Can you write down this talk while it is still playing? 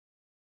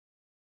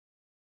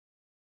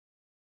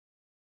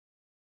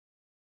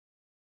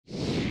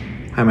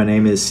Hi, my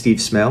name is Steve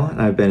Smail, and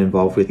I've been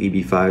involved with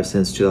EB5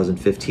 since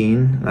 2015.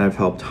 And I've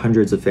helped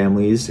hundreds of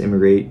families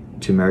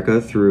immigrate to America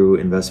through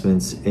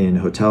investments in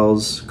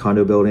hotels,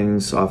 condo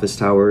buildings, office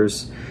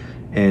towers,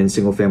 and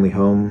single-family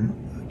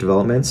home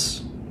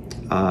developments.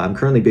 I'm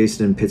currently based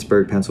in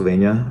Pittsburgh,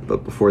 Pennsylvania,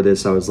 but before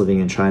this I was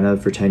living in China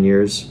for 10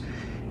 years,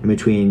 in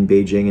between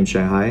Beijing and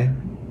Shanghai,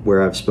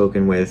 where I've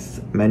spoken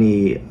with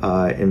many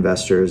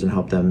investors and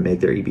helped them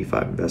make their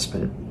EB5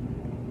 investment.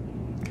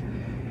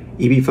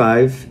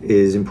 EB5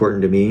 is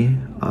important to me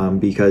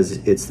because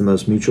it's the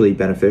most mutually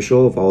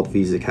beneficial of all the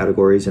visa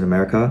categories in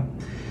America.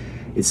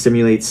 It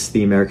stimulates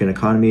the American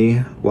economy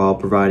while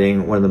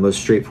providing one of the most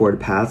straightforward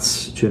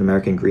paths to an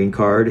American green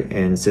card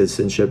and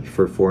citizenship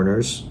for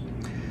foreigners.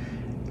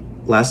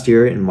 Last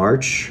year in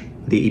March,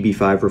 the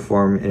EB5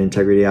 Reform and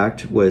Integrity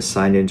Act was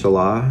signed into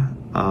law.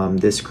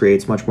 This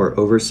creates much more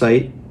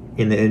oversight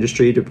in the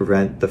industry to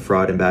prevent the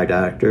fraud and bad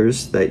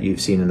actors that you've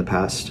seen in the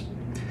past.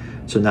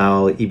 So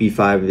now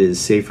EB5 is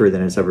safer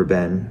than it's ever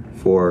been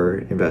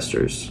for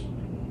investors.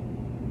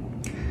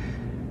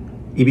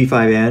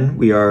 EB5AN,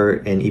 we are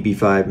an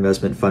EB5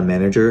 investment fund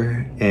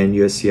manager and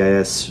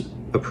USCIS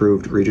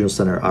approved regional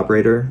center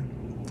operator.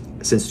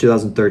 Since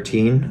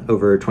 2013,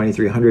 over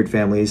 2,300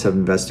 families have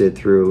invested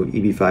through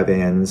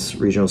EB5AN's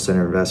regional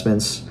center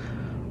investments.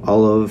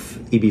 All of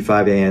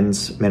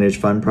EB5AN's managed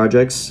fund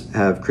projects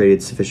have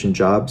created sufficient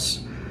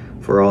jobs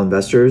for all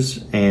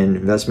investors, and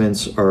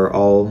investments are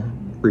all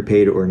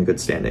repaid or in good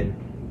standing.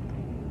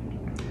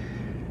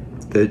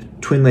 The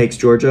Twin Lakes,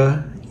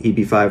 Georgia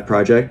EB5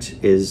 project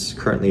is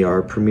currently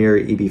our premier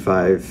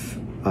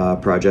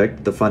EB5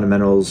 project. The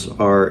fundamentals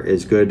are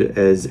as good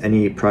as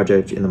any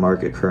project in the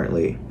market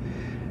currently.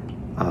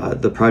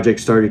 The project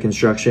started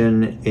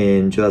construction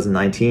in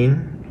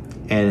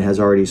 2019 and has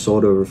already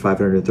sold over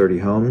 530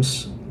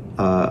 homes.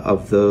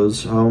 Of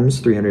those homes,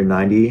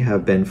 390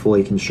 have been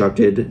fully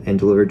constructed and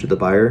delivered to the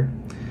buyer.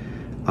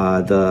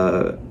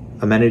 The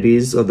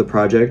amenities of the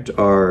project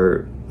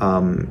are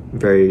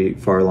very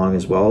far along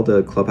as well.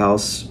 The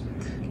clubhouse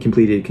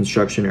completed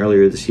construction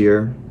earlier this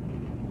year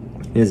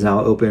and is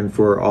now open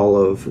for all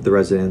of the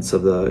residents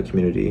of the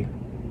community.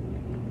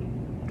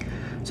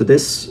 So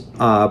this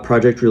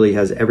project really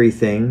has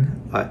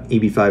everything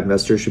EB5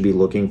 investors should be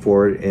looking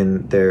for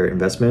in their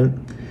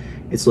investment.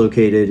 It's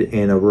located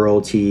in a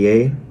rural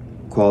TEA,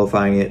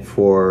 qualifying it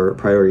for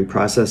priority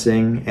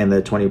processing and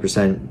the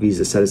 20%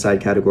 visa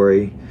set-aside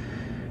category.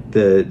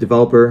 The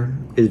developer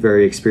is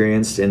very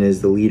experienced and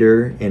is the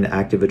leader in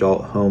active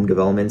adult home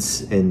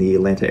developments in the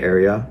Atlanta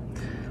area.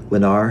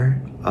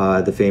 Lennar,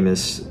 the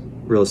famous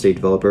real estate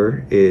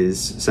developer, is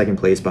second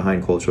place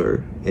behind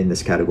Kolter in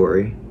this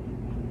category.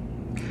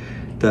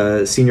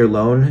 The senior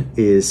loan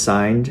is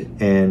signed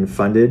and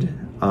funded,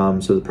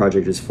 so the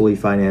project is fully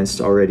financed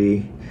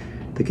already.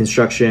 The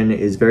construction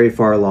is very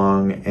far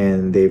along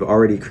and they've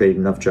already created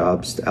enough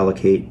jobs to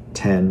allocate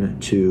 10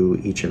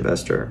 to each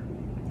investor.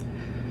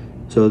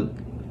 So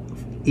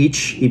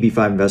each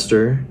EB5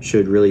 investor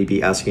should really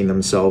be asking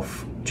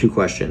themselves two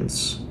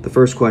questions. The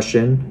first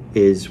question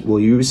is,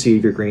 will you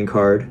receive your green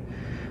card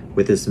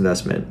with this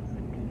investment?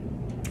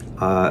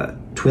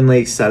 Twin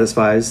Lakes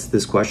satisfies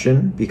this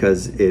question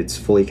because it's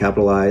fully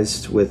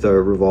capitalized with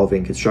a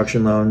revolving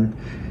construction loan.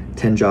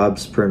 10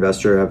 jobs per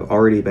investor have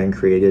already been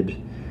created.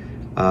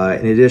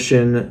 In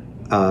addition,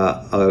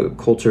 a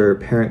Kolter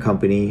parent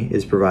company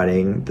is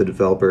providing the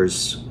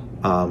developers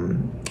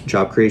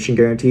job creation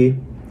guarantee.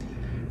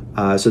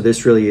 So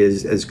this really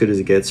is as good as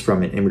it gets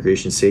from an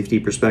immigration safety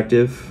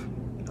perspective.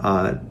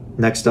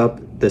 Next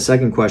up, the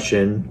second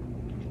question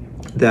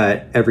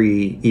that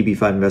every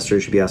EB5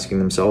 investor should be asking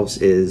themselves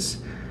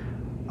is,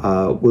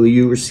 will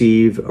you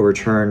receive a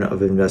return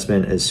of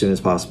investment as soon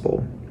as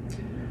possible?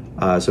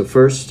 So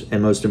first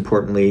and most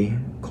importantly,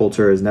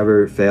 Kolter has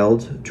never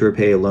failed to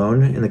repay a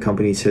loan in the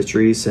company's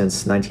history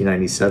since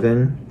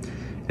 1997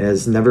 and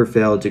has never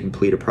failed to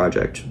complete a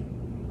project.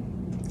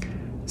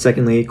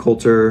 Secondly,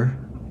 Kolter,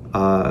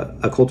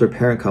 a Kolter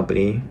parent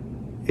company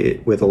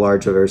with a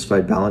large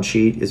diversified balance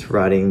sheet is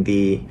providing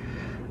the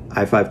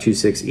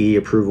I-526E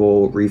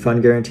approval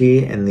refund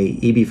guarantee and the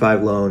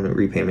EB5 loan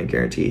repayment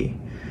guarantee.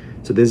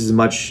 So this is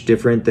much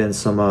different than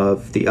some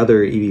of the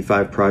other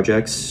EB5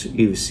 projects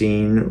you've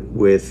seen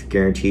with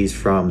guarantees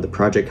from the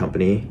project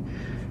company.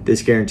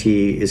 This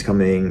guarantee is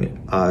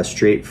coming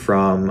straight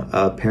from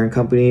a parent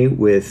company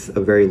with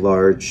a very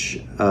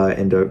large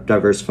and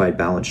diversified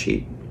balance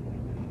sheet.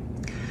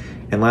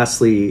 And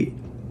lastly,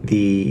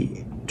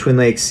 the Twin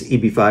Lakes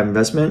EB5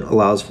 investment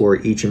allows for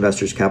each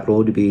investor's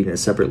capital to be in a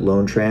separate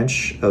loan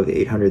tranche of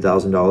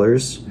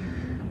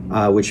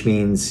 $800,000, which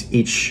means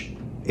each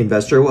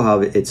investor will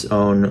have its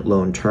own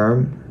loan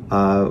term,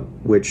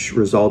 which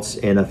results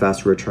in a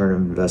faster return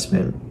of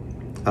investment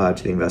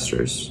to the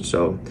investors.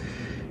 So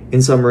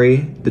in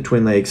summary, the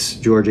Twin Lakes,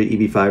 Georgia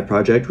EB5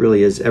 project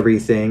really is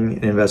everything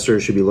an investor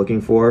should be looking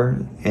for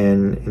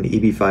in an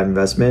EB5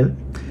 investment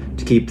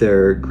to keep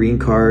their green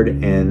card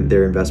and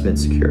their investment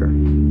secure.